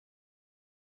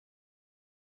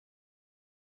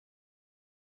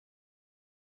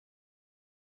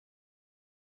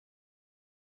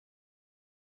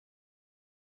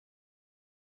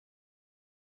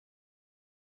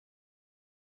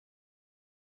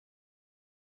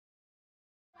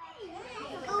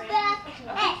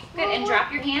Good, and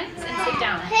drop your hands and sit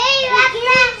down.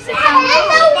 Sit down.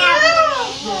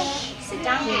 Sit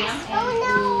down, please.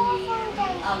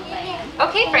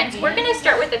 Okay, friends, we're going to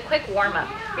start with a quick warm-up.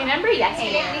 Remember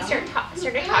yesterday we started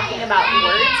talking about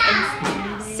words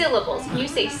and syllables. Can you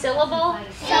say syllable?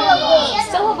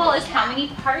 Syllable is how many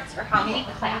parts or how many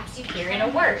claps you hear in a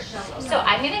word. So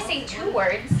I'm going to say 2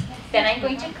 words, then I'm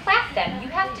going to clap them. You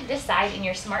have to decide in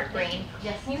your smart brain.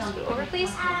 Can you scoot over,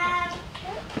 please?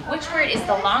 Which word is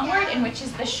the long word and which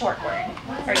is the short word?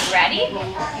 Are you ready?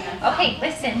 Okay,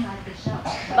 listen.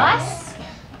 Bus,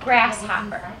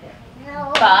 grasshopper.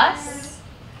 Bus,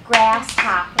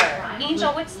 grasshopper.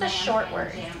 Angel, what's the short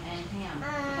word?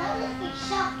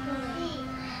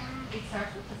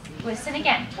 Listen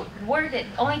again. Word that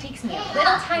only takes me a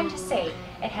little time to say.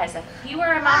 It has a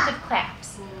fewer amount of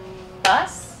claps.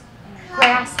 Bus,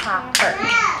 grasshopper.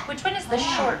 Which one is the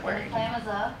short word?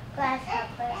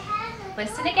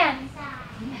 Listen again.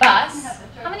 Bus.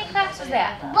 How many claps was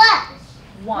that?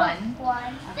 1.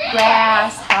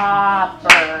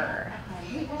 Grasshopper.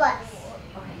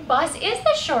 Bus is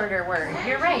the shorter word.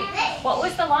 You're right. What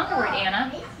was the longer word,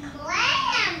 Anna?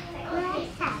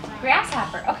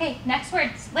 Grasshopper. Okay, next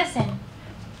words. Listen.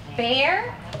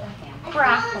 Bear,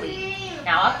 broccoli.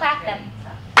 Now I'll clap them.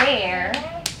 Bear,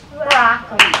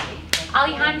 broccoli.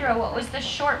 Alejandro, what was the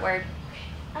short word?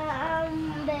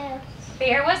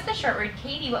 Bear was the short word.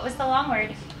 Katie, what was the long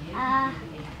word?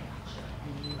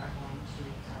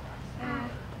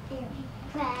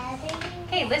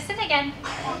 Okay, listen again.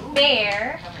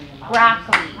 Bear,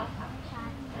 broccoli.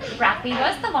 Broccoli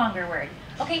was the longer word.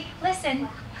 Okay, listen.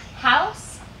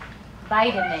 House,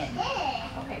 vitamin.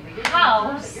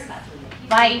 House,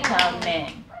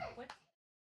 vitamin.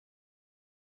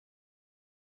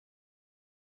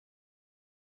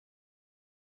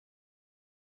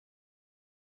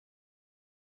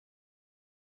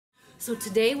 So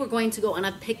today we're going to go on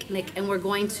a picnic and we're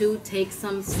going to take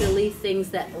some silly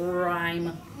things that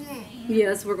rhyme.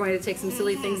 Yes, we're going to take some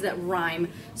silly things that rhyme.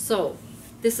 So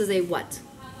this is a what?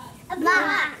 A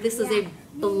block. This is a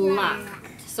block.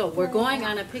 So we're going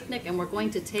on a picnic and we're going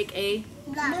to take a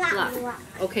block.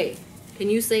 Okay, can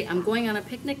you say, I'm going on a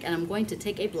picnic and I'm going to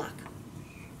take a block?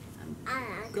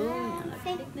 I'm going on a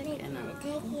picnic and I'm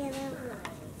taking a block.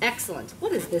 Excellent.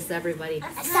 What is this, everybody?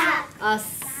 A sock. A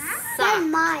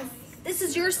sock. This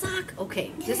is your sock?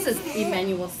 Okay, this is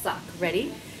Emmanuel's sock.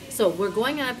 Ready? So we're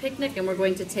going on a picnic and we're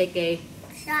going to take a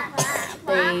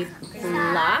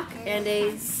block and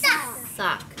a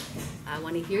sock. I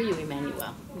want to hear you,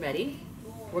 Emmanuel. Ready?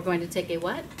 We're going to take a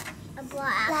what? A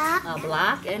block. A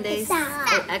block and a sock.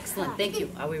 Oh, excellent. Thank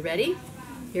you. Are we ready?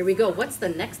 Here we go. What's the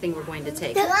next thing we're going to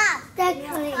take?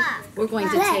 We're going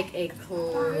to take a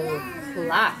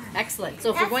clock. Excellent.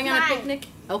 So if we're going on a picnic,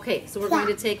 okay, so we're going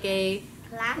to take a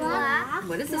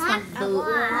what is this one? A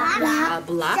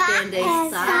block and a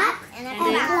sock and a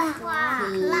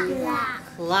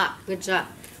clock. Good job.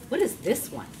 What is this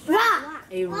one?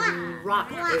 A rock.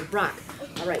 A rock.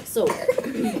 All right, so,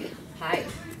 hi.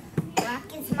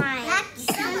 Rock is mine.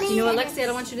 You know what, Lexi, I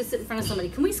don't want you to sit in front of somebody.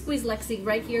 Can we squeeze Lexi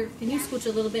right here? Can you scooch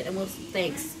a little bit and we'll,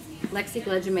 thanks. Lexi,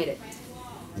 glad you made it.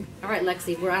 All right,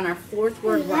 Lexi, we're on our 4th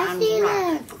word. We're on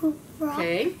rock.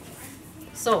 Okay.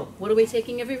 So, what are we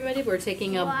taking, everybody? We're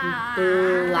taking a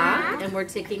block and we're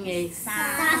taking a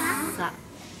sock.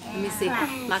 Let me see.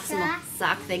 Maximo.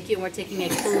 Sock. Thank you. And we're taking a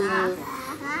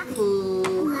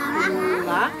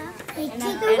block.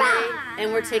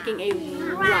 And we're taking a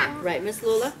rock. Right, Miss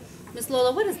Lola? Miss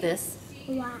Lola, what is this?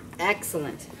 Rock.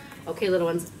 Excellent. Okay, little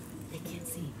ones. They can't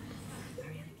see.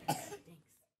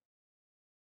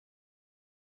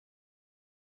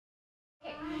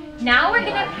 Now we're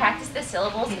going to practice the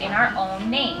syllables in our own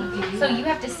name. So you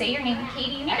have to say your name.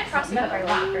 Katie, you need to cross it up our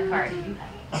locker card.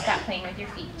 Stop playing with your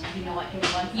feet.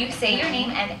 You say your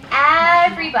name and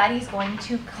everybody's going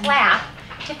to clap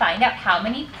to find out how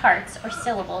many parts or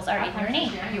syllables are in your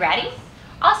name. You ready?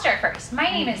 I'll start first.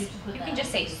 My name is, you can just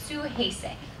say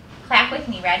Suhasek. Clap with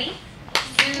me. Ready?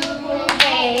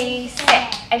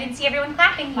 Suhasek. I didn't see everyone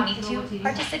clapping. You need to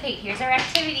participate. Here's our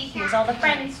activity. Here's all the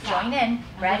friends. Join in.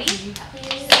 Ready?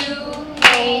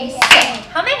 Suhasek.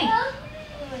 How many?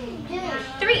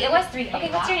 3. It was 3. Okay,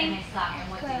 what's your name?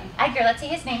 Edgar, let's say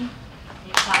his name.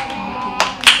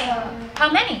 How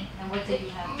many? 2.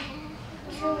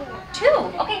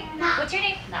 Okay, what's your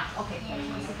name?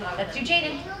 Let's do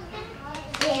Jaden.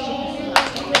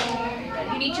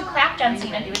 You need to clap,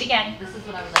 Johnsina. Do it again.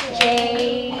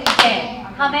 Jaden.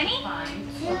 How many?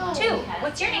 2.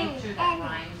 What's your name?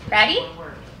 Ready?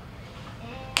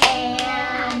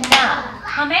 Anna.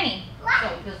 How many?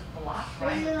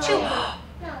 2.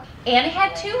 Anna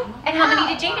had 2. And how many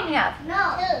did Jaden have?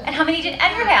 No. And how many did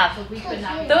Edward have?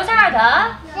 Those are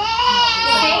the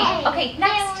same. Okay,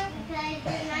 next.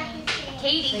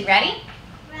 Katie, you ready?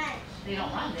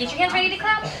 Get your hands ready to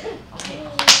clap.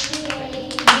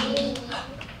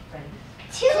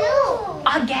 2.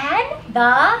 Again,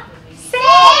 the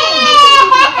same.